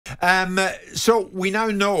So we now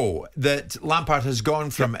know that Lampard has gone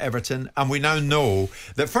from Everton, and we now know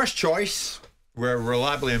that first choice, we're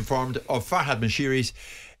reliably informed, of Farhad Moshiri's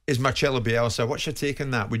is Marcelo Bielsa. What's your take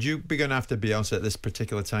on that? Would you be going after Bielsa at this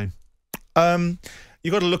particular time?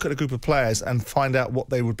 You've got to look at a group of players and find out what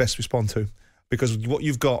they would best respond to, because what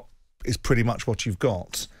you've got is pretty much what you've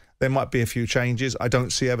got. There might be a few changes. I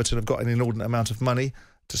don't see Everton have got an inordinate amount of money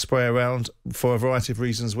to spray around for a variety of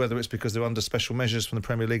reasons, whether it's because they're under special measures from the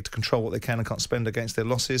Premier League to control what they can and can't spend against their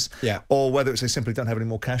losses, or whether it's they simply don't have any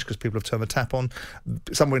more cash because people have turned the tap on.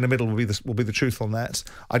 Somewhere in the middle will be the truth on that.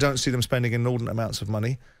 I don't see them spending inordinate amounts of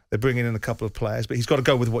money. They're bringing in a couple of players, but he's got to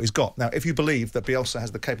go with what he's got. Now, if you believe that Bielsa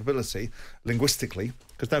has the capability, linguistically,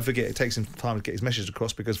 because don't forget it takes him time to get his message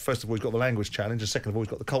across, because first of all he's got the language challenge and second of all he's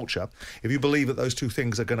got the culture. If you believe that those two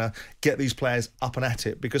things are going to get these players up and at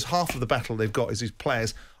it, because half of the battle they've got is these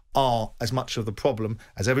players are as much of the problem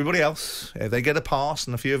as everybody else. If they get a pass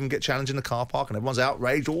and a few of them get challenged in the car park and everyone's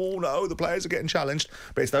outraged, oh no, the players are getting challenged,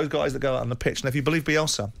 but it's those guys that go out on the pitch. And if you believe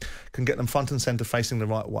Bielsa can get them front and centre facing the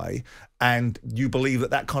right way, and you believe that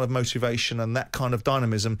that kind of motivation and that kind of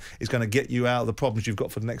dynamism is going to get you out of the problems you've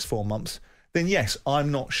got for the next 4 months, then yes,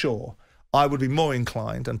 I'm not sure. I would be more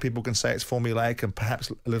inclined, and people can say it's formulaic and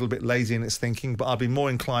perhaps a little bit lazy in its thinking, but I'd be more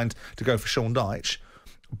inclined to go for Sean Dyche.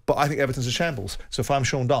 But I think Everton's a shambles. So if I'm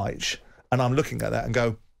Sean Dyche and I'm looking at that and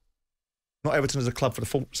go, not Everton as a club for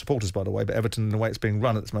the supporters, by the way, but Everton in the way it's being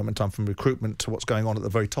run at this moment in time, from recruitment to what's going on at the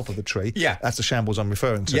very top of the tree. Yeah. That's the shambles I'm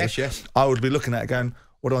referring to. Yes. I would be looking at it going,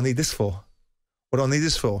 what do I need this for? What do I need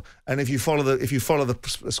this for? And if you follow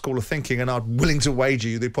the school of thinking, and I'm willing to wager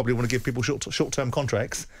you, they probably want to give people short-term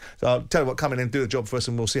contracts. So I'll tell you what, come in and do the job for us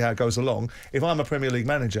and we'll see how it goes along. If I'm a Premier League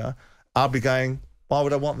manager, I'll be going, why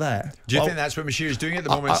would I want that? Do you think that's what Moshiri's doing at the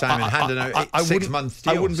moment, Simon, handing out 6-month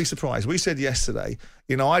deals? I wouldn't be surprised. We said yesterday,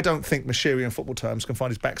 I don't think Moshiri in football terms can find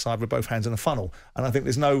his backside with both hands in a funnel. And I think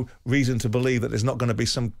there's no reason to believe that there's not going to be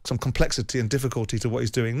some complexity and difficulty to what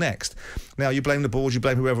he's doing next. Now, you blame the board, you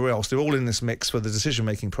blame whoever else. They're all in this mix for the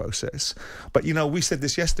decision-making process. But, we said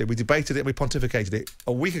this yesterday. We debated it, we pontificated it.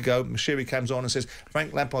 A week ago, Moshiri comes on and says,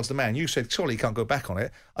 Frank Lampard's the man. You said, surely he can't go back on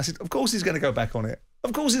it. I said, of course he's going to go back on it.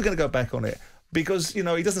 Of course he's going to go back on it. Because, he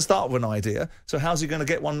doesn't start with an idea, so how's he going to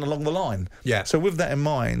get one along the line? Yeah. So with that in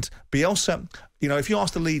mind, Bielsa, if you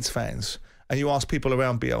ask the Leeds fans and you ask people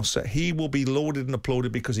around Bielsa, he will be lauded and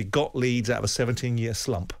applauded because he got Leeds out of a 17-year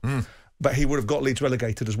slump. But he would have got Leeds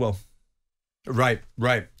relegated as well. Right.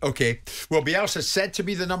 Okay. Well, Bielsa's said to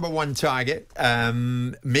be the number one target.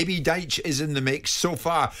 Maybe Dyche is in the mix. So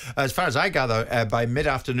far as I gather, by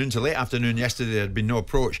mid-afternoon to late afternoon yesterday, there had been no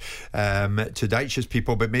approach to Dyche's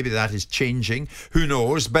people, but maybe that is changing. Who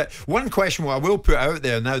knows? But one question I will put out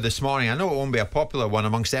there now this morning, I know it won't be a popular one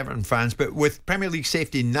amongst Everton fans, but with Premier League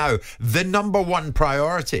safety now the number one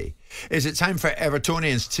priority, is it time for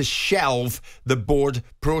Evertonians to shelve the board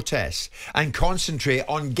protests and concentrate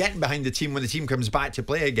on getting behind the team when the team comes back to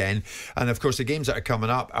play again? And of course, the games that are coming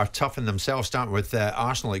up are tough in themselves, starting with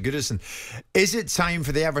Arsenal at Goodison. Is it time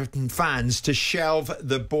for the Everton fans to shelve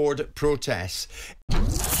the board protests?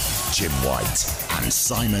 Jim White and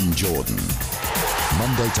Simon Jordan.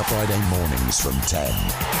 Monday to Friday mornings from 10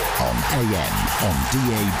 on AM, on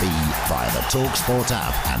DAB, via the talkSPORT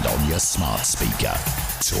app and on your smart speaker.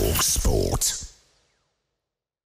 talkSPORT.